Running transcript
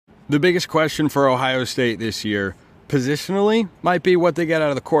The biggest question for Ohio State this year, positionally, might be what they get out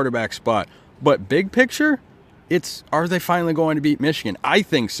of the quarterback spot. But big picture, it's are they finally going to beat Michigan? I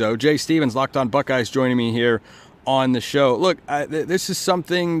think so. Jay Stevens, Locked On Buckeyes, joining me here on the show. Look, this is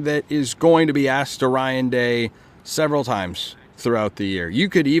something that is going to be asked to Ryan Day several times throughout the year. You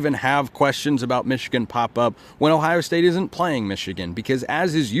could even have questions about Michigan pop up when Ohio State isn't playing Michigan, because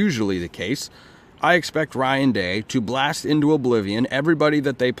as is usually the case, I expect Ryan Day to blast into oblivion everybody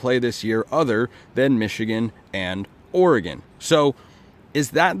that they play this year other than Michigan and Oregon. So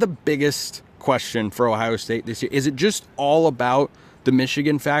is that the biggest question for Ohio State this year? Is it just all about the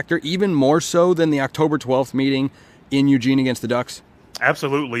Michigan factor, even more so than the October 12th meeting in Eugene against the Ducks?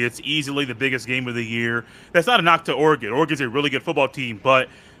 Absolutely. It's easily the biggest game of the year. That's not a knock to Oregon. Oregon's a really good football team, but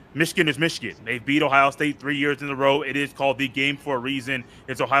Michigan is Michigan. They've beat Ohio State 3 years in a row. It is called the game for a reason.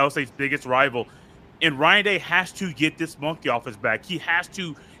 It's Ohio State's biggest rival. And Ryan Day has to get this monkey off his back. He has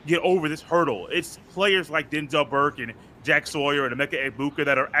to get over this hurdle. It's players like Denzel Burke and Jack Sawyer and Emeka Egbuka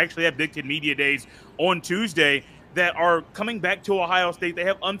that are actually at Big Ten Media Days on Tuesday that are coming back to Ohio State. They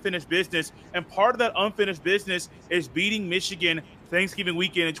have unfinished business, and part of that unfinished business is beating Michigan Thanksgiving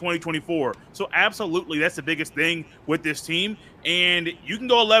weekend in 2024. So absolutely, that's the biggest thing with this team. And you can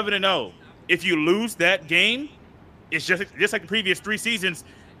go 11-0. If you lose that game, it's just like the previous 3 seasons.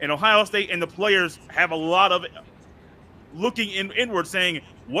 And Ohio State and the players have a lot of looking inward saying,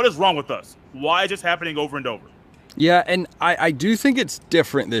 what is wrong with us? Why is this happening over and over? Yeah, and I do think it's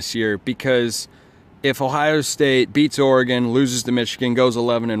different this year, because if Ohio State beats Oregon, loses to Michigan, goes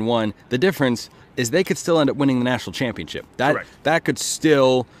 11-1, the difference is they could still end up winning the national championship. That could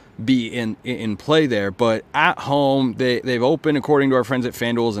still be in play there. But at home, they've opened, according to our friends at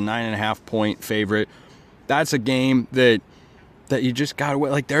FanDuel, as a 9.5-point favorite. That's a game that you just got to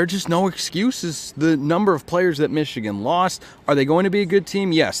win. Like, there are just no excuses. The number of players that Michigan lost, are they going to be a good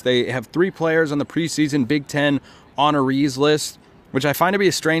team? Yes, they have 3 players on the preseason Big Ten honorees list, which I find to be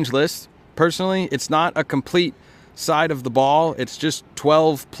a strange list. Personally, it's not a complete side of the ball. It's just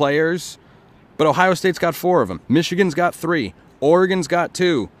 12 players, but Ohio State's got 4 of them. Michigan's got 3. Oregon's got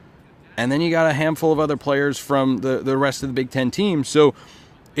 2. And then you got a handful of other players from the rest of the Big Ten teams. So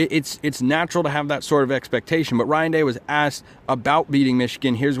it's natural to have that sort of expectation. But Ryan Day was asked about beating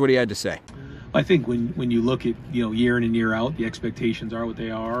Michigan. Here's what he had to say. I think when you look at year in and year out, the expectations are what they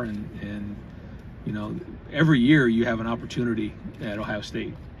are, and every year you have an opportunity at Ohio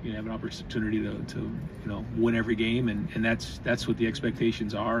State. You have an opportunity to win every game, and that's what the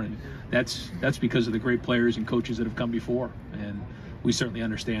expectations are, and that's because of the great players and coaches that have come before, and we certainly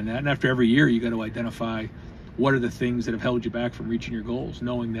understand that. And after every year, you got to identify what are the things that have held you back from reaching your goals,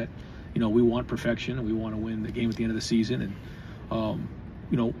 knowing that we want perfection and we want to win the game at the end of the season. And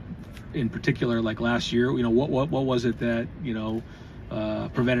in particular, like last year, what was it that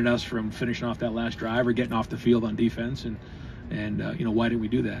prevented us from finishing off that last drive or getting off the field on defense, and why didn't we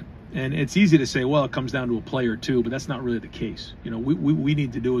do that? And it's easy to say, well, it comes down to a play or two, but that's not really the case. We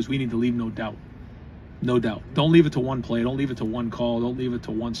need to do is we need to leave no doubt. Don't leave it to one play. Don't leave it to one call. Don't leave it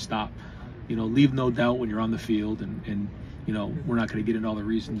to one stop. Leave no doubt when you're on the field, and we're not going to get into all the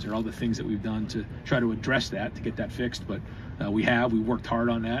reasons or all the things that we've done to try to address that, to get that fixed, but we worked hard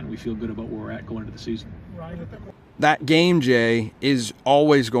on that, and we feel good about where we're at going into the season. That game, Jay, is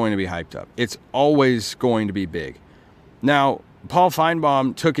always going to be hyped up. It's always going to be big. Now, Paul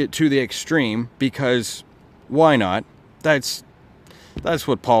Feinbaum took it to the extreme, because why not? That's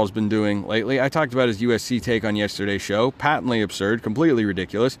what Paul's been doing lately. I talked about his USC take on yesterday's show. Patently absurd, completely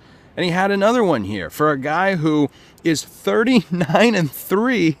ridiculous. And he had another one here for a guy who is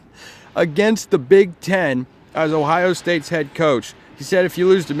 39-3 against the Big Ten as Ohio State's head coach. He said if you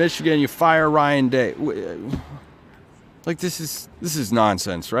lose to Michigan, you fire Ryan Day. Like, this is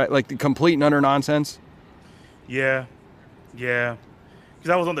nonsense, right? Like, the complete and utter nonsense. Yeah. Because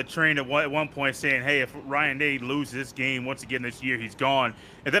I was on the train at one point saying, hey, if Ryan Day loses this game once again this year, he's gone.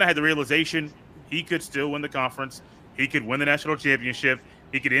 And then I had the realization he could still win the conference. He could win the national championship.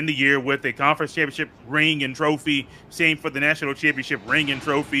 He could end the year with a conference championship ring and trophy. Same for the national championship ring and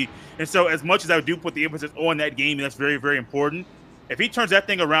trophy. And so as much as I do put the emphasis on that game, and that's very, very important, if he turns that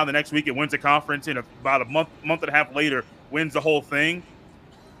thing around the next week and wins the conference, and about a month and a half later wins the whole thing,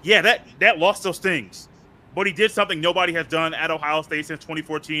 yeah, that lost those things. But he did something nobody has done at Ohio State since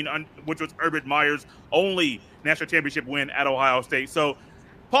 2014, which was Urban Meyer's only national championship win at Ohio State. So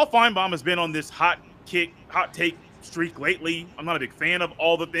Paul Feinbaum has been on this hot take streak lately. I'm not a big fan of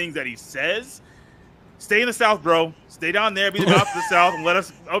all the things that he says. Stay in the South, bro. Stay down there, be the mouth of the South, and let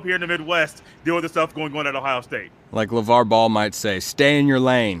us up here in the Midwest deal with the stuff going on at Ohio State. Like LeVar Ball might say, stay in your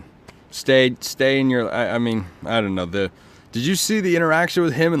lane. Stay in your. I mean, I don't know. Did you see the interaction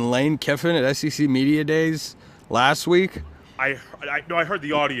with him and Lane Kiffin at SEC Media Days last week? I heard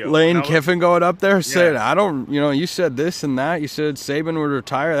the audio. Lane Kiffin going up there saying, I don't, you said this and that. You said Saban would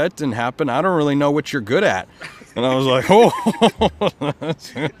retire. That didn't happen. I don't really know what you're good at. And I was like, oh,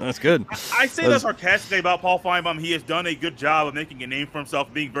 that's good. I say that sarcastically about Paul Feinbaum. He has done a good job of making a name for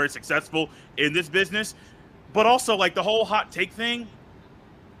himself, being very successful in this business. But also, like, the whole hot take thing.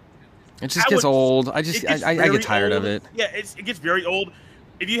 It just gets old. I get tired of it. Yeah, it gets very old.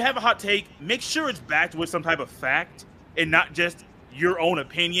 If you have a hot take, make sure it's backed with some type of fact and not just your own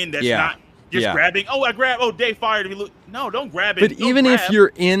opinion. That's not just grabbing. Oh, Dave fired. No, don't grab it. But even if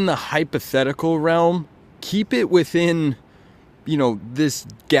you're in the hypothetical realm, keep it within, this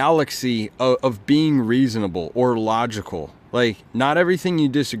galaxy of being reasonable or logical. Like, not everything you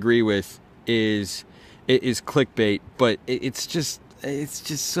disagree with is clickbait, but it's just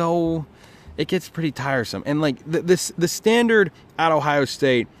so, it gets pretty tiresome. And like the standard at Ohio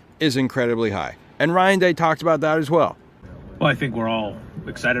State is incredibly high. And Ryan Day talked about that as well. Well, I think we're all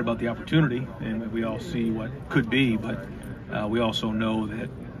excited about the opportunity, and we all see what could be, but we also know that,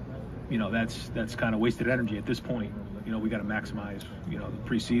 that's kind of wasted energy at this point. We got to maximize, the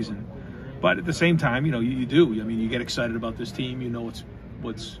preseason. But at the same time, you do. I mean, you get excited about this team.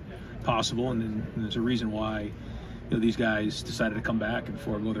 What's possible, and then there's a reason why these guys decided to come back and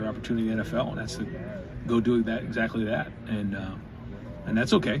forego their opportunity in the NFL, and that's to go do exactly that. And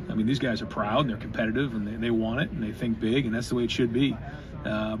that's okay. I mean, these guys are proud and they're competitive and they want it and they think big, and that's the way it should be.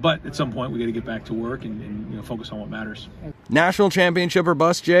 But at some point, we got to get back to work and focus on what matters. National championship or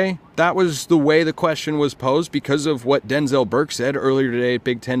bust, Jay? That was the way the question was posed because of what Denzel Burke said earlier today at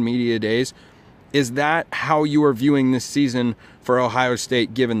Big Ten Media Days. Is that how you are viewing this season for Ohio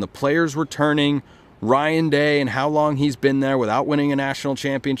State, given the players returning, Ryan Day and how long he's been there without winning a national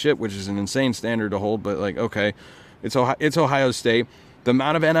championship, which is an insane standard to hold, but like, okay, it's Ohio State. The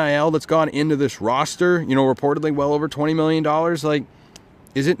amount of NIL that's gone into this roster, reportedly well over $20 million. Like,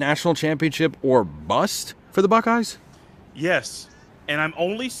 is it national championship or bust for the Buckeyes? Yes, and I'm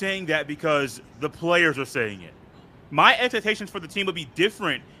only saying that because the players are saying it. My expectations for the team would be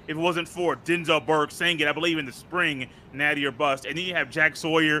different if it wasn't for Denzel Burke saying it, I believe, in the spring, natty or bust. And then you have Jack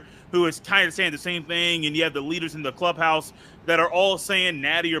Sawyer, who is kind of saying the same thing, and you have the leaders in the clubhouse that are all saying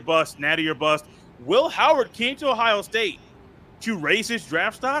natty or bust, natty or bust. Will Howard came to Ohio State to raise his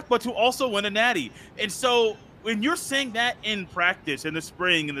draft stock, but to also win a natty. And so when you're saying that in practice, in the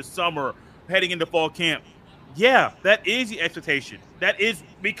spring, in the summer, heading into fall camp, yeah, that is the expectation. That is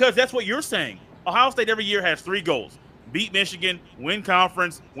because that's what you're saying. Ohio State every year has 3 goals: beat Michigan, win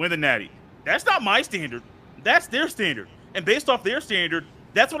conference, win the natty. That's not my standard. That's their standard. And based off their standard,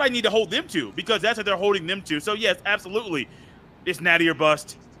 that's what I need to hold them to, because that's what they're holding them to. So yes, absolutely, it's natty or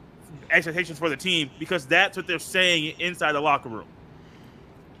bust expectations for the team, because that's what they're saying inside the locker room.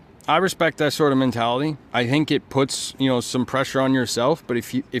 I respect that sort of mentality. I think it puts, some pressure on yourself, but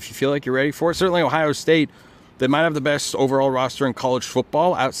if you feel like you're ready for it, certainly Ohio State, they might have the best overall roster in college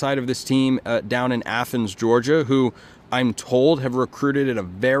football outside of this team down in Athens, Georgia, who I'm told have recruited at a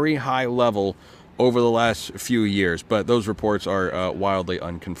very high level over the last few years. But those reports are wildly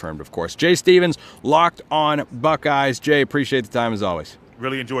unconfirmed, of course. Jay Stevens, Locked on Buckeyes. Jay, appreciate the time as always.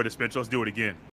 Really enjoyed it, Spencer. Let's do it again.